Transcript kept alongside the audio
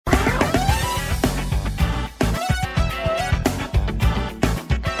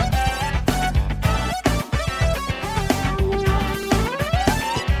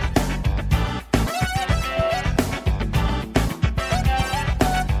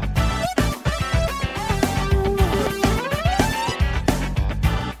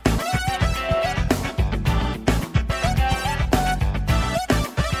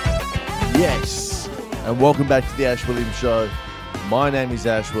and welcome back to the Ash Williams Show. My name is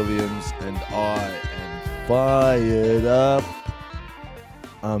Ash Williams, and I am fired up.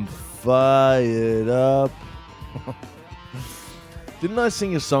 I'm fired up. Didn't I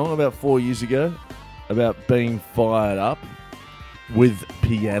sing a song about 4 years ago about being fired up with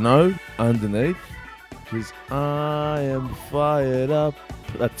piano underneath? Because I am fired up.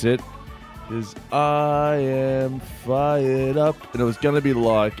 That's it. Because I am fired up. And it was going to be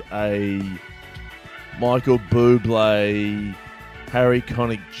like a Michael Bublé, Harry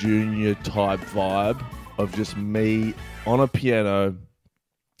Connick Jr. type vibe of just me on a piano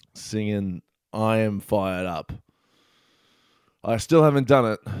singing I am fired up. I still haven't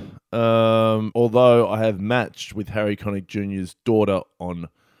done it, although I have matched with Harry Connick Jr.'s daughter on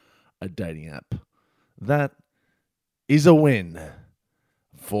a dating app. That is a win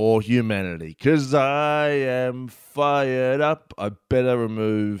for humanity, because I am fired up. I better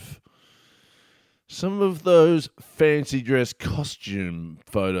remove some of those fancy dress costume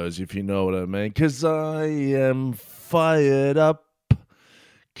photos, if you know what I mean, because I am fired up,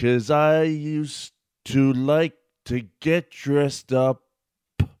 because I used to like to get dressed up,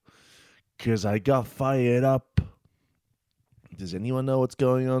 because I got fired up. Does anyone know what's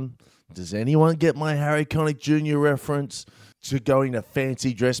going on? Does anyone get my Harry Connick Jr. reference to going to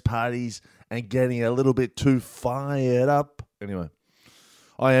fancy dress parties and getting a little bit too fired up? Anyway,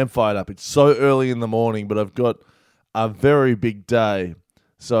 I am fired up. It's so early in the morning, but I've got a very big day.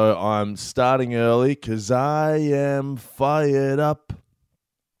 So I'm starting early because I am fired up.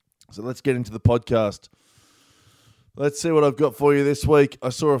 So let's get into the podcast. Let's see what I've got for you this week. I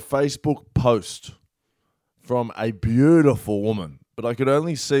saw a Facebook post from a beautiful woman, but I could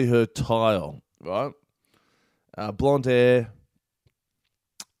only see her tile, right? Blonde hair,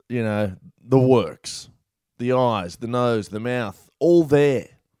 you know, the works. The eyes, the nose, the mouth, all there.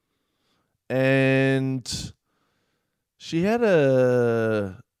 And she had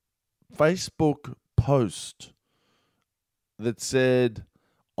a Facebook post that said,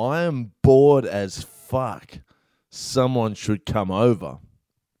 I am bored as fuck. Someone should come over.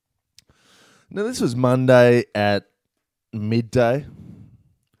 Now, this was Monday at midday,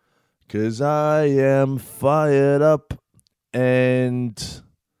 because I am fired up, and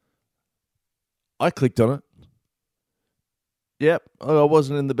I clicked on it. Yep, I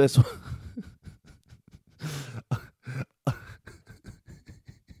wasn't in the best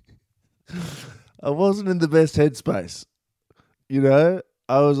I wasn't in the best headspace. You know,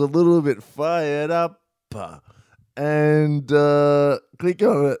 I was a little bit fired up. And click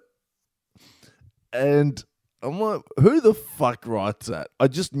on it. And I'm like, who the fuck writes that? I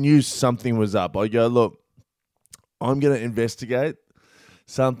just knew something was up. I go, look, I'm going to investigate.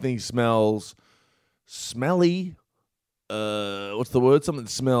 Something smells smelly. What's the word? Something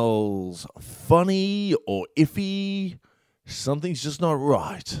smells funny or iffy. Something's just not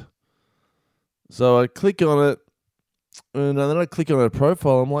right. So I click on it. And then I click on her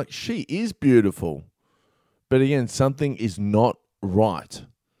profile. I'm like, she is beautiful. But again, something is not right.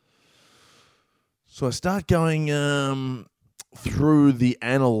 So I start going through the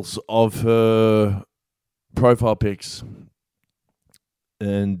annals of her profile pics.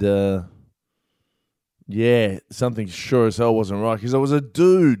 And, yeah, something sure as hell wasn't right, because I was a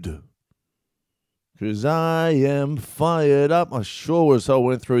dude. Because I am fired up. I sure as hell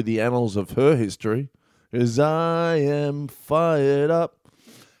went through the annals of her history. Because I am fired up.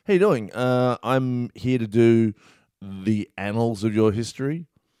 How you doing? I'm here to do the annals of your history.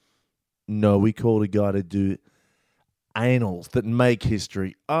 No, we called a guy to do annals that make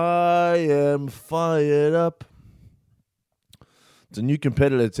history. I am fired up. It's a new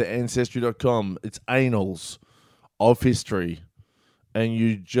competitor to Ancestry.com. It's annals of history. And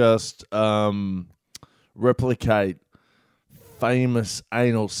you just replicate famous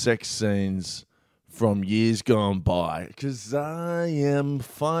anal sex scenes from years gone by, because I am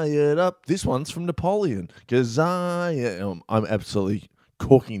fired up. This one's from Napoleon, because I'm absolutely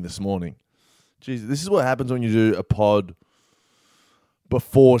cooking this morning. Jeez, this is what happens when you do a pod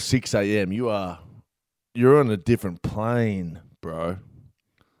before 6 a.m. You're on a different plane, bro.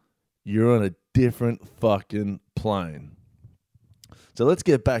 You're on a different fucking plane. So let's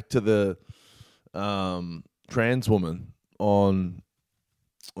get back to the trans woman on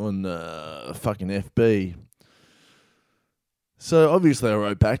fucking FB. So obviously I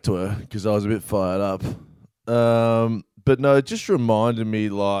wrote back to her because I was a bit fired up. But no, it just reminded me,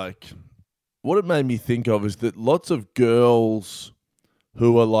 like, what it made me think of is that lots of girls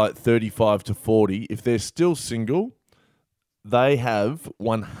who are like 35 to 40, if they're still single, they have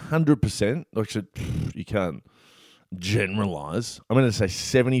 100%, actually, you can't generalize. I'm going to say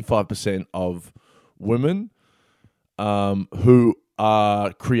 75% of women who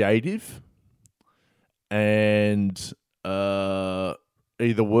are creative and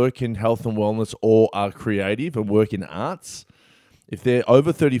either work in health and wellness or are creative and work in arts. If they're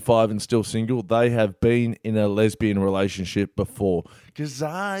over 35 and still single, they have been in a lesbian relationship before. Because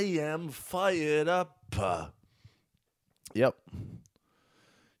I am fired up. Yep.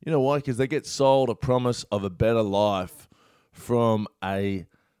 You know why? Because they get sold a promise of a better life from a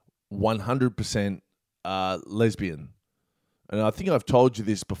 100% lesbian. And I think I've told you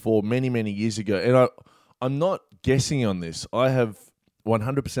this before many, many years ago. And I'm not guessing on this. I have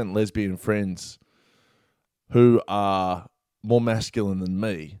 100% lesbian friends who are more masculine than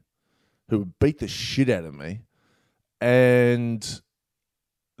me, who beat the shit out of me. And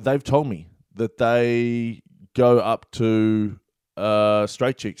they've told me that they go up to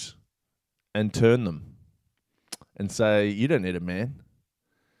straight chicks and turn them and say, you don't need a man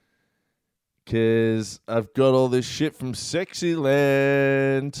because I've got all this shit from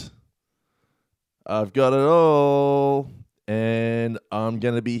Sexyland. I've got it all and I'm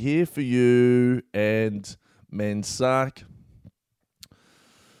going to be here for you, and men suck.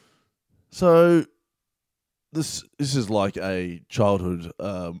 So this is like a childhood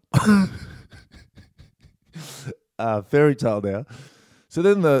fairy tale now. So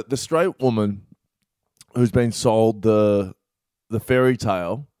then the straight woman who's been sold the fairy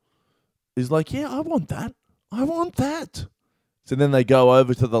tale is like, yeah, I want that. I want that. So then they go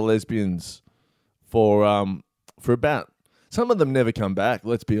over to the lesbians for about, some of them never come back,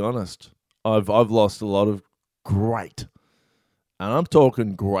 let's be honest. I've lost a lot of great, and I'm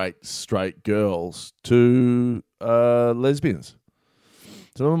talking great straight girls, to lesbians.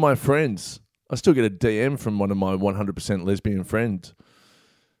 Some of my friends, I still get a DM from one of my 100% lesbian friends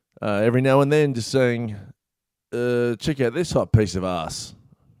every now and then just saying, check out this hot piece of ass.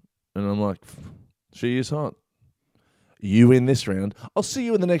 And I'm like, she is hot. You win this round. I'll see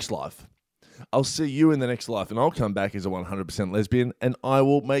you in the next life. I'll see you in the next life, and I'll come back as a 100% lesbian, and I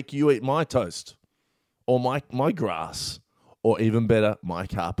will make you eat my toast or my grass, or even better, my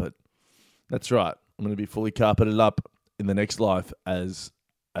carpet. That's right. I'm going to be fully carpeted up in the next life as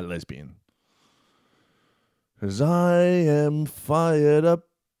a lesbian. Because I am fired up.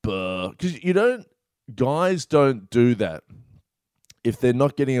 Because guys don't do that. If they're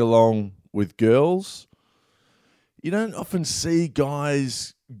not getting along with girls, you don't often see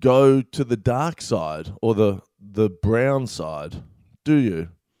guys go to the dark side or the brown side, do you?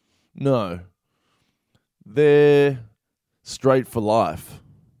 No. They're straight for life,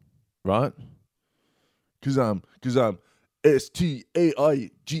 right? Because I'm STAIGHT,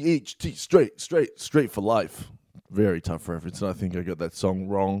 straight for life. Very tough reference. I think I got that song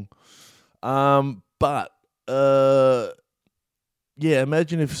wrong. Yeah,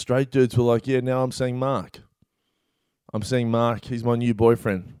 imagine if straight dudes were like, yeah, now I'm seeing Mark. He's my new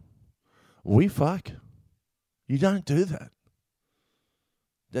boyfriend. We fuck. You don't do that.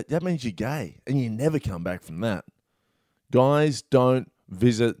 That means you're gay, and you never come back from that. Guys don't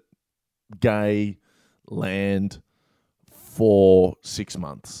visit gay land for 6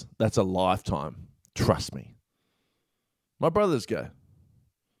 months. That's a lifetime. Trust me. My brother's gay.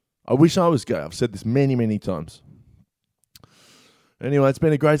 I wish I was gay. I've said this many, many times. Anyway, it's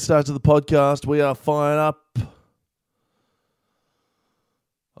been a great start to the podcast. We are fired up.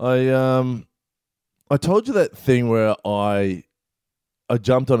 I told you that thing where I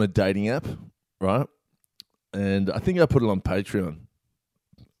jumped on a dating app, right? And I think I put it on Patreon.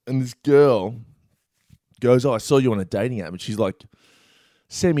 And this girl goes, I saw you on a dating app. And she's like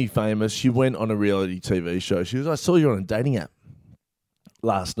semi-famous. She went on a reality TV show. She goes, I saw you on a dating app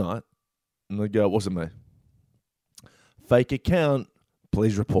last night. And I go, it wasn't me. Fake account,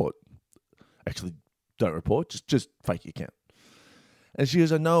 please report. Actually, don't report, just fake account. And she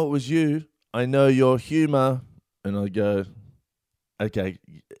goes, I know it was you. I know your humor. And I go, okay,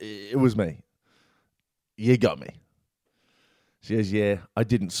 it was me. You got me. She goes, yeah, I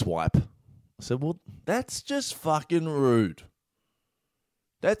didn't swipe. I said, well, that's just fucking rude.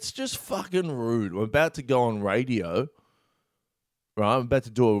 That's just fucking rude. I'm about to go on radio, right? I'm about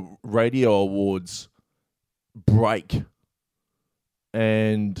to do a radio awards break.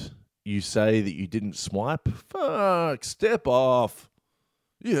 And you say that you didn't swipe? Fuck, step off.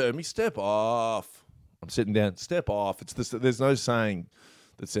 You heard me, step off. I'm sitting down, step off. It's this. There's no saying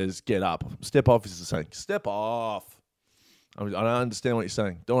that says get up. Step off is the saying, step off. I don't understand what you're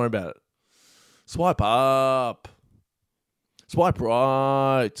saying. Don't worry about it. Swipe up. Swipe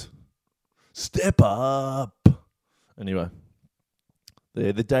right. Step up. Anyway,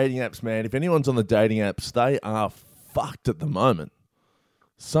 the dating apps, man. If anyone's on the dating apps, they are fucked at the moment.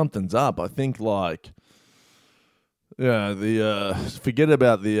 something's up. I think forget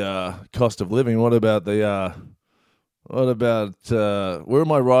about the cost of living. What about where are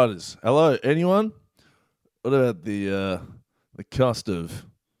my riders? Hello, anyone? What about the cost of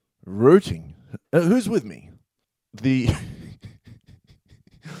rooting? Who's with me?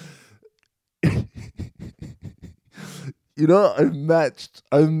 You know, I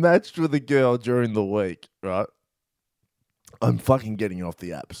matched with a girl during the week, right? I'm fucking getting off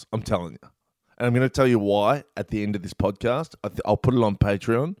the apps. I'm telling you. And I'm going to tell you why at the end of this podcast. I'll put it on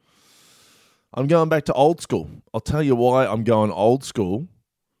Patreon. I'm going back to old school. I'll tell you why I'm going old school.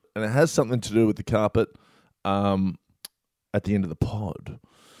 And it has something to do with the carpet at the end of the pod.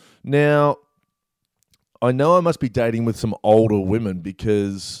 Now, I know I must be dating with some older women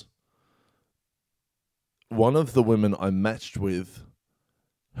because one of the women I matched with,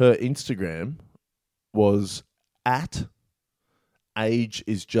 her Instagram was at age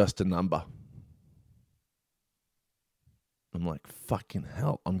is just a number. I'm like, fucking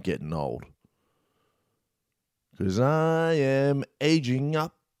hell, I'm getting old. Because I am aging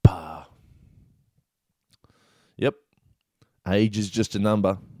up. Yep. Age is just a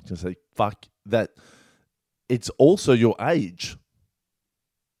number. Just say, fuck that. It's also your age.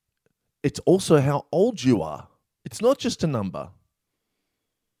 It's also how old you are. It's not just a number.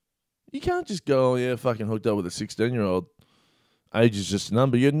 You can't just go, oh yeah, fucking hooked up with a 16-year-old. Age is just a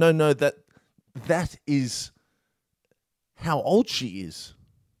number. No, that is how old she is.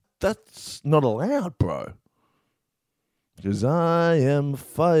 That's not allowed, bro. Because I am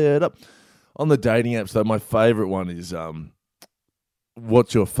fired up. On the dating apps, though, my favorite one is,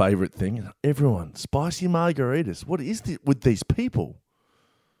 what's your favorite thing? Everyone, spicy margaritas. What is it with these people?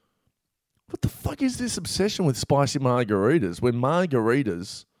 What the fuck is this obsession with spicy margaritas? When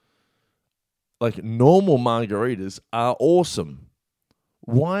margaritas, like normal margaritas, are awesome.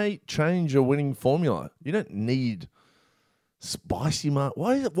 Why change your winning formula? You don't need spicy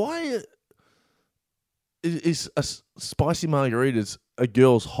Why is a spicy margaritas a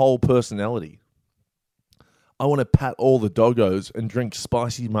girl's whole personality? I want to pat all the doggos and drink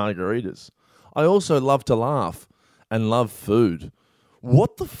spicy margaritas. I also love to laugh and love food.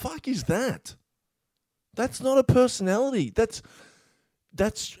 What the fuck is that? That's not a personality. That's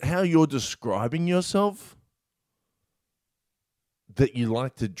how you're describing yourself? That you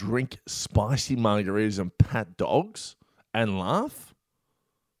like to drink spicy margaritas and pat dogs and laugh?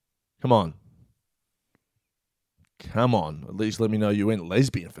 Come on. At least let me know you went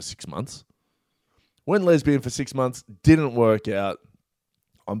lesbian for 6 months. Went lesbian for 6 months. Didn't work out.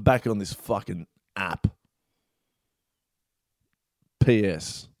 I'm back on this fucking app.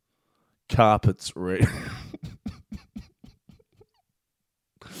 P.S. Carpets red.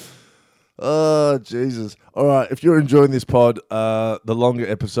 Oh, Jesus. All right. If you're enjoying this pod, the longer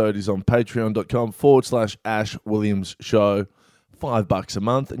episode is on patreon.com/Ash Williams Show. $5 a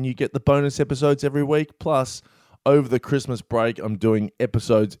month, and you get the bonus episodes every week. Plus, over the Christmas break, I'm doing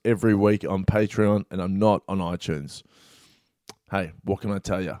episodes every week on Patreon, and I'm not on iTunes. Hey, what can I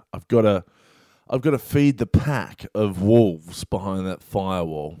tell you? I've got to feed the pack of wolves behind that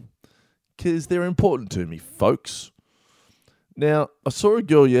firewall because they're important to me, folks. Now, I saw a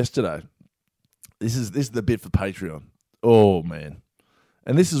girl yesterday. This is the bit for Patreon. Oh, man.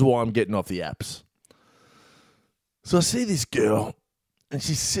 And this is why I'm getting off the apps. So I see this girl, and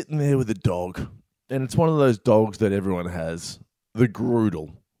she's sitting there with a dog. And it's one of those dogs that everyone has, the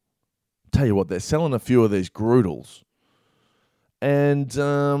Groodle. Tell you what, they're selling a few of these Groodles. And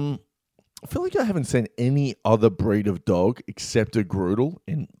I feel like I haven't seen any other breed of dog except a Groodle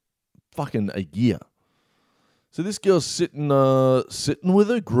in fucking a year. So this girl's sitting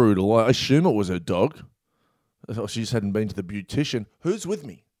with a Groodle. I assume it was her dog. She just hadn't been to the beautician. Who's with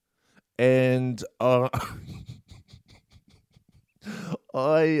me? And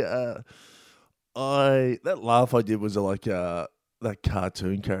that laugh I did was like that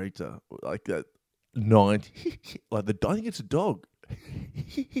cartoon character, like that 90, like I think it's a dog.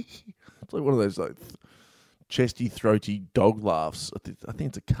 It's like one of those like chesty, throaty dog laughs. I think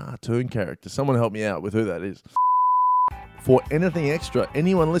it's a cartoon character. Someone help me out with who that is. For anything extra,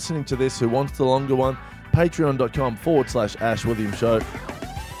 anyone listening to this who wants the longer one, patreon.com/Ash Williams Show.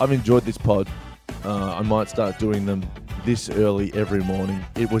 I've enjoyed this pod. I might start doing them this early every morning.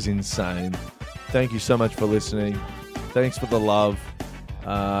 It was insane. Thank you so much for listening. Thanks for the love.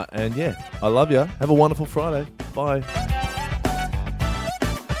 And yeah, I love you. Have a wonderful Friday. Bye.